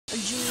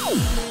Hi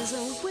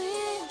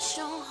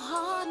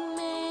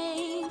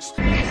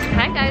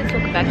guys,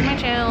 welcome back to my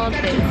channel.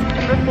 Today is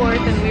September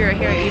 4th and we are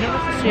here at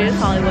Universal Studios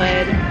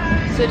Hollywood.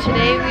 So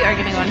today we are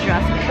going to go on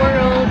Jurassic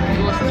World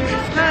for Alyssa's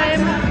first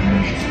time.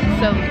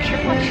 So make sure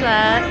to watch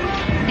that.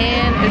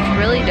 And it's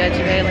really dead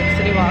today, like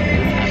City Walk is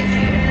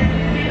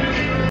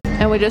empty.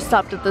 And we just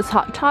stopped at this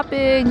Hot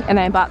Topic and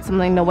I bought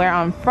something to wear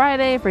on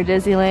Friday for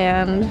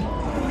Disneyland.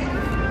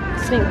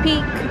 Sneak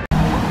peek.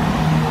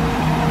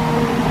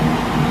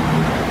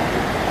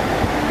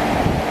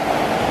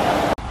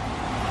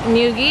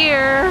 New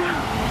gear.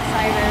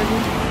 Excited.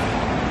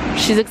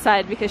 She's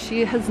excited because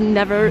she has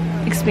never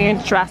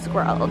experienced Jurassic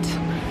World.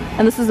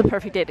 And this is the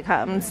perfect day to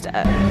come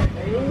instead.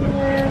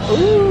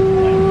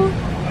 Ooh.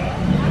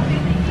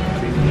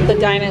 The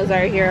dinos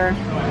are here.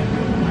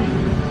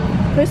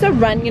 There's a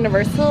Run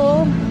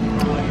Universal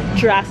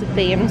Jurassic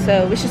theme,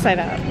 so we should sign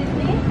up.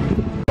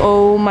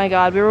 Oh my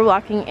god, we were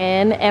walking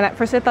in and at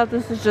first I thought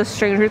this was just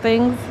Stranger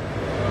Things,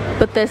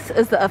 but this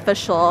is the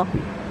official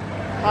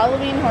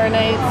Halloween Horror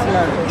Nights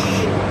merch.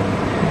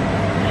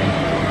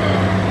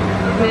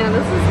 Man,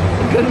 this is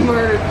good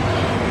merch.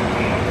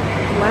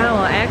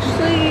 Wow,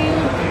 actually,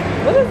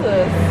 what is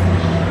this?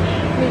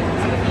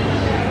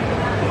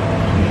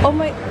 Oh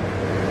my,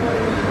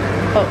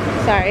 oh,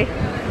 sorry.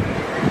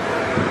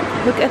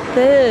 Look at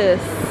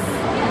this.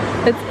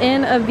 It's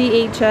in a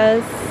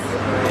VHS.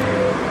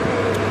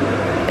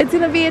 It's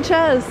in a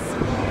VHS.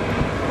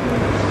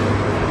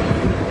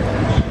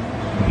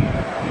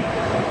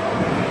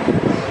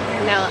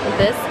 Now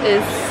this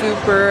is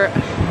super,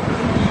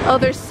 oh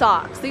there's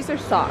socks. These are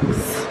socks.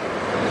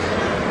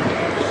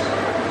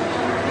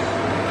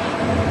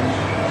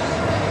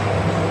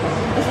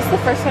 Is this the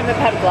first time I've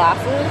had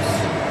glasses?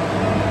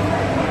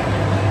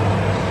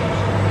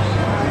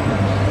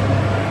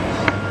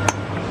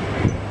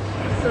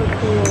 So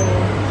cool.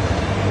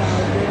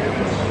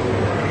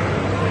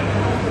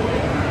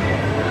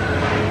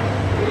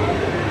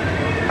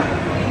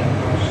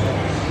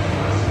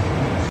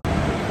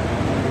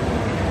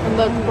 And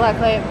the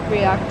blacklight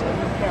reactive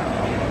apparel.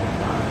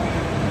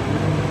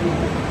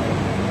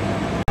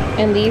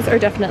 And these are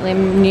definitely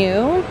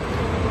new.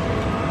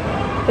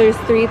 There's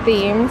 3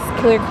 themes: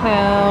 Killer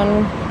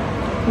Clown,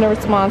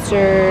 Nervous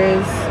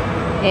Monsters,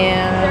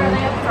 and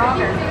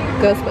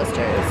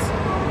Ghostbusters.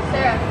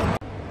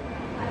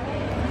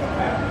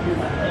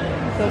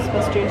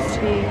 Ghostbusters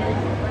tea.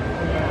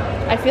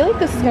 I feel like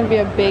this is going to be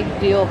a big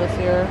deal this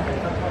year.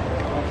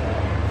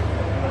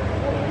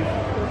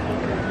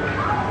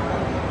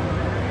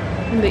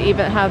 They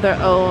even have their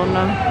own,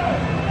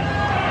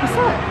 what's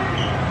that?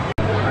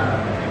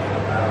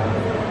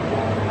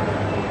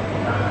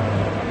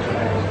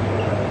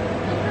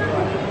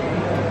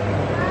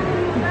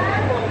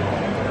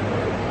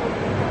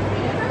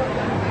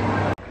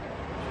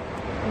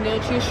 No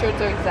 2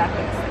 shirts are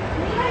exactly the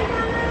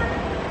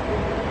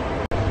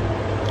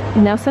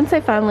same. Now since I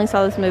finally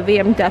saw this movie,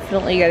 I'm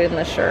definitely getting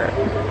this shirt.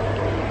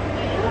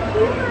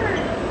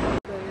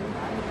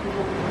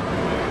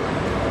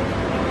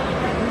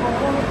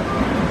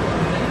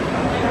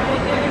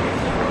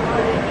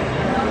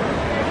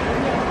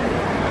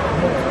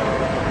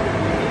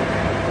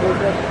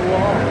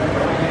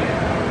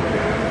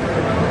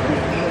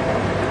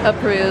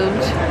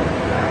 Approved.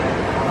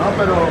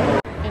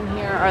 And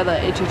here are the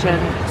HHN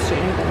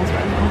Stranger Things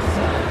bundles.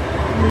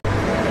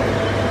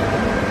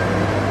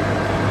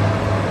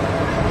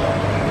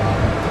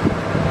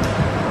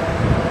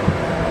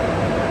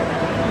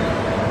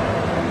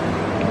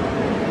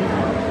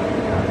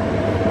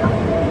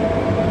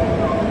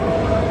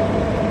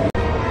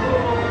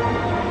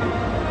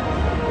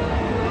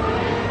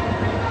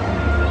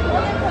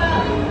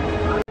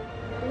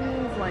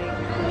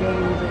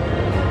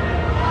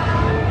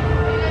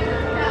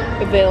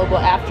 Available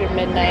after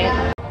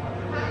midnight.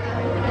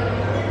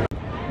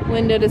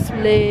 Window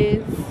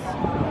displays.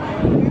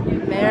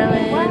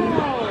 Maryland.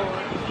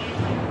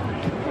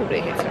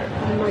 Everybody hates her.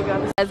 Oh my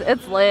god.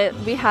 It's lit.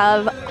 We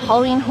have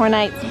Halloween Horror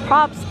Nights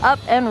props up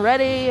and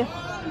ready.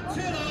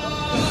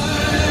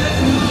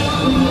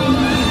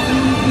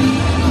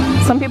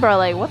 Some people are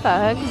like, what the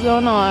heck is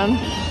going on?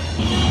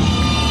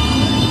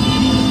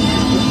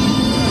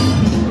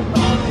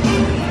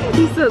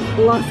 He said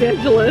Los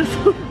Angeles.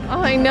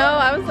 Oh, I know.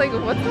 I was like,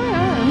 what's going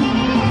on?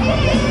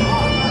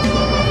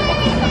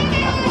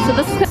 So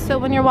this is, so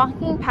when you're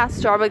walking past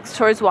Starbucks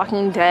towards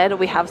Walking Dead,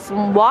 we have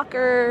some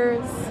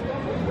walkers.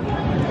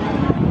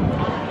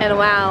 And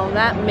wow,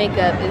 that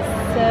makeup is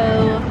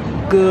so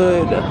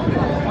good.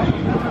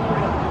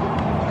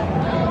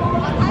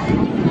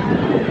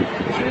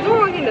 She's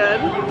Walking Dead.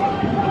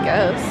 I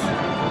guess.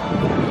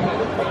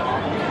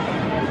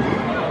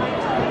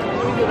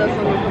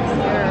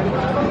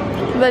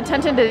 The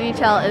attention to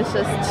detail is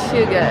just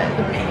too good.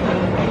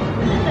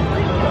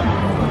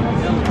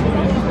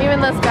 Even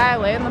this guy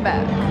way in the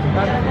back.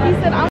 He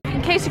said,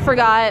 in case you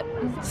forgot,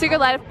 Secret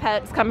Life of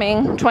Pets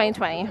coming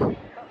 2020.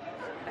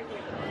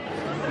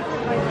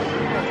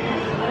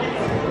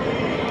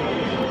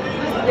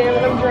 Damn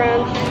it, I'm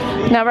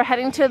drenched. Now we're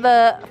heading to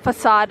the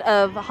facade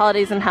of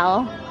Holidays in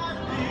Hell.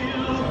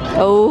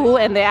 Oh,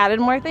 and they added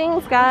more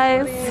things,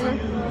 guys.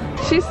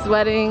 She's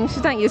sweating.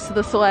 She's not used to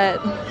the sweat.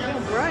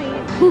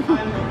 Right.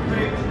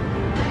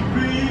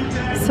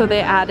 So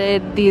they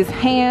added these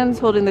hands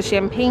holding the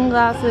champagne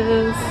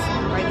glasses.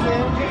 Right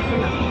here.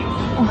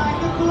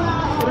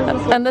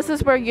 And this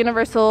is where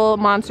Universal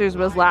Monsters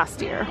was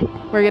last year.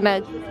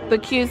 The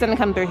queue's gonna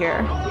come through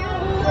here.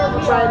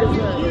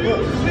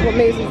 What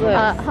maze is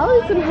this?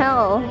 Hollies in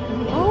Hell.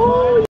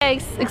 Oh, I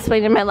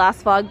explained in my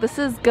last vlog, this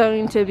is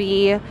going to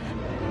be,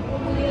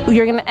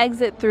 you're gonna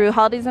exit through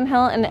Holidays in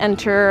Hell and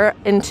enter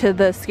into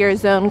the Scare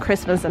Zone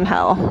Christmas in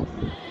Hell.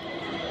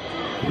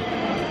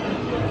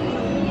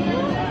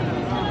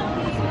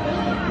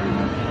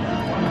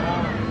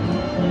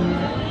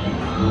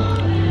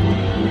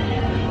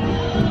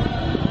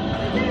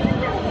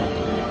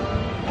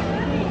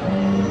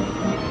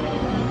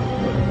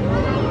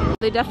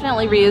 They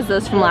definitely reused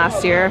this from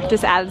last year,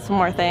 just added some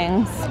more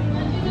things.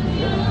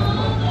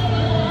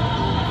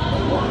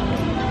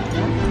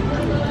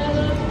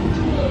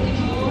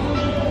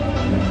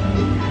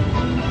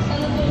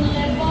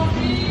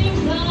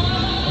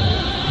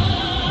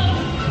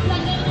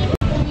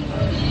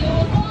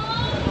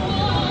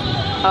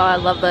 Oh, I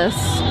love this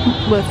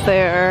with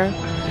their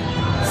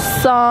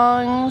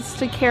songs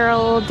to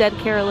carol, dead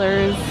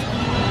carolers.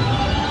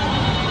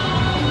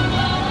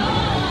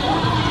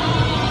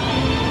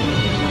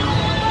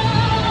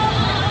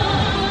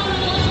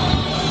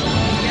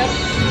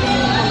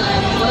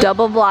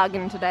 Double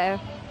vlogging today.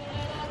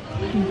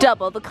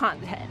 Double the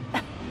content.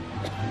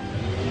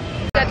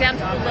 We got down to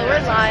the lower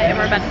lot and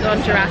we're about to go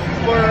on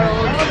Jurassic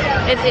World.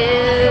 It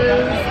is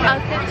a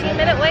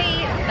 15-minute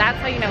wait. That's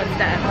how you know it's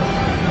done.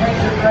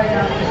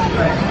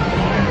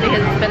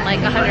 Because it's been like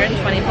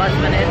 120 plus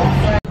minutes.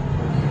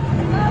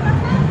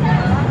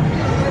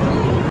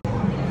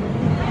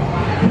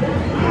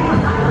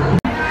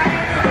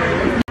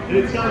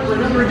 It's time for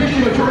another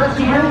edition of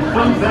Jurassic World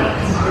Fun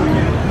Facts.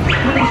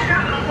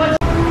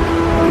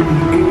 In the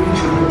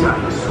age of the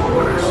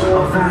dinosaurs, a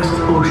vast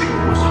ocean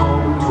was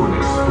home to an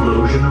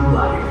explosion of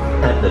life.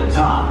 At the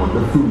top of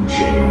the food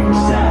chain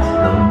sat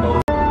the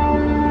most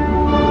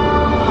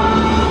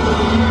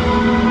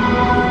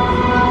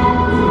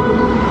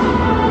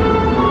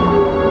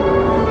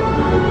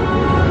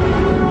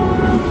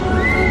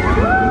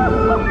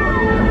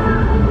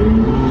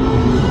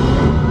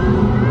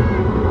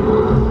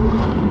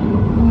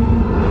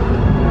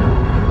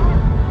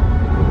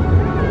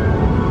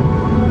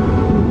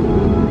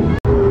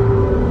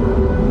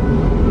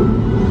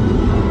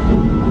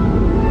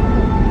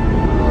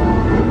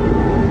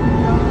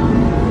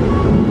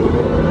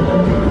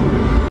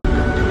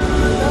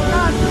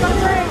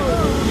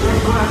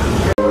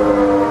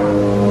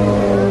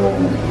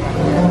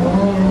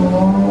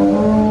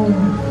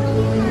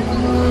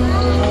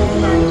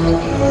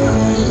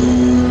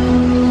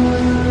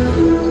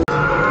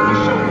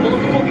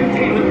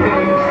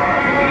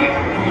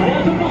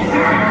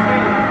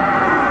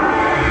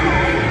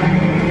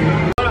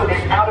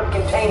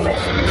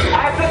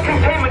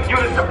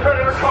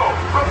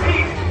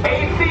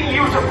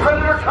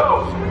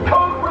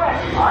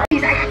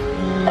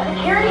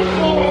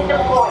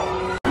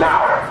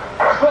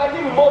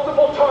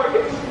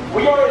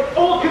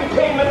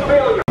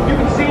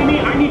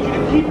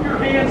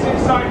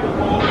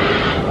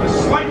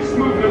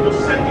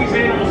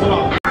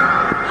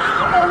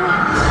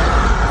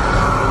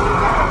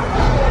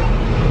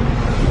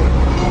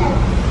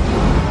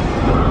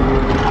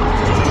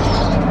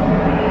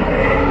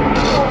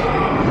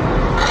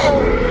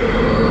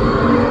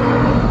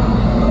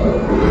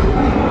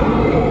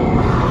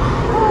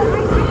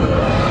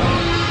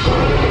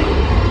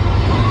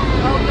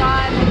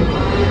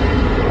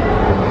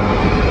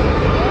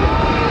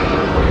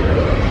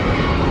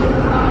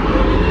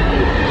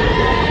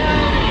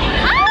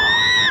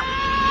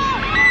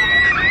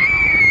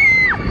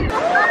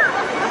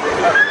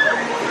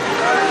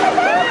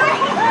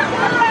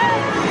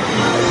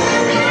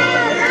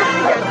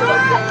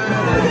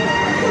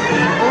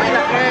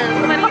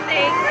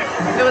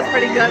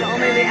pretty good,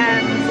 only the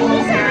end was a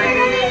little scary.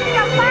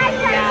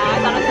 Yeah, I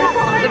thought it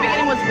was, the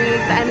beginning was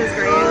weak, the end is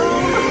great.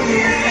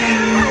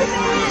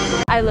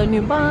 Isla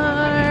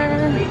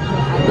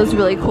Nublar. Those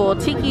really cool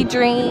tiki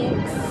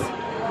drinks.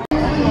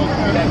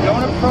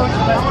 Don't approach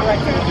unless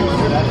directed to do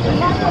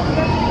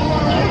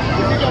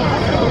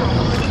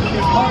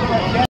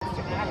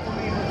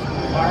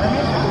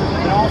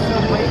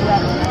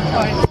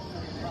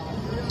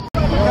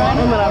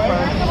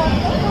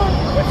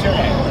What's your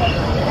name?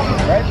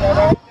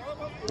 Right.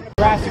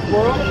 Jurassic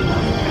World,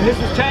 and this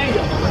is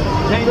Tango.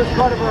 Tango's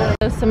part of our...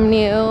 Some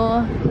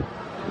new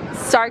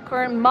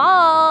Starcourt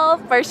Mall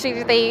for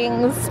Stranger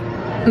Things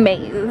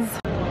maze.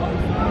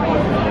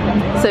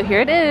 So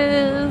here it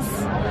is.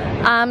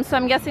 So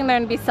I'm guessing they're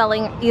gonna be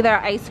selling either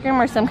ice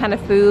cream or some kind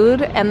of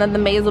food, and then the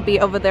maze will be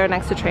over there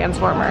next to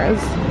Transformers.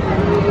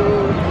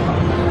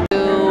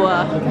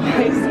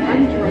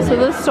 So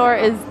this store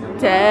is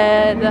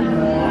dead.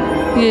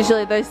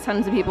 Usually there's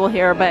tons of people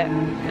here, but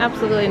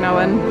absolutely no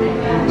one.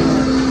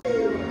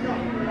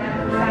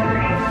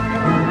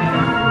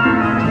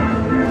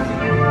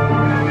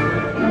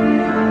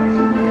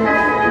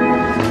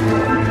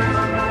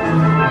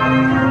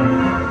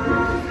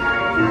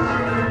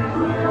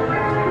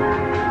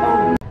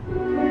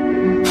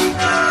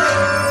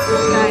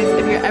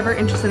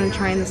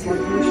 this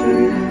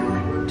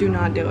location, do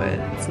not do it.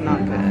 It's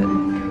not good.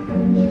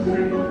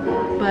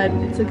 But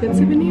it's a good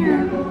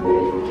souvenir.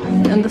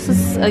 And this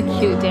is a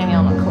cute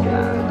Danielle Nicole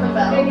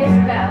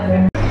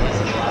bag.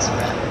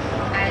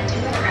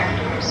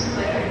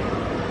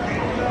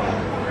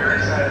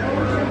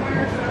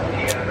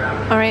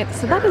 Alright,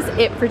 so that is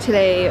it for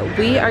today.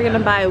 We are going to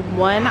buy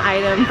one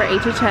item for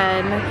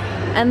HHN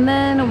and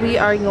then we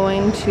are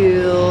going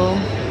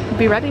to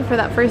be ready for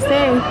that first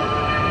day.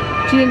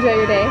 Did you enjoy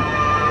your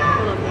day?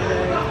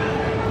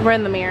 We're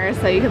in the mirror,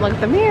 so you can look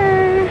at the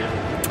mirror.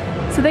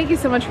 So thank you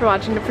so much for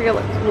watching. Don't forget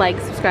to like,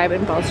 subscribe,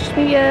 and follow social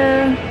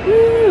media.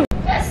 Woo!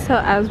 So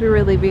as we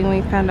were leaving,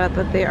 we found out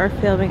that they are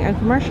filming a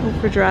commercial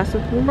for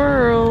Jurassic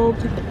World.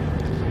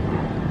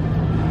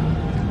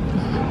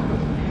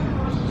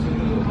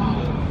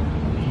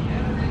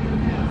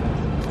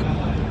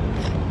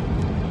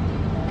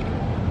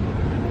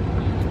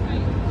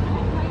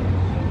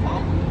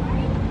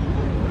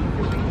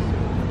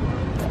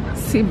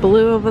 See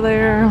Blue over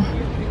there.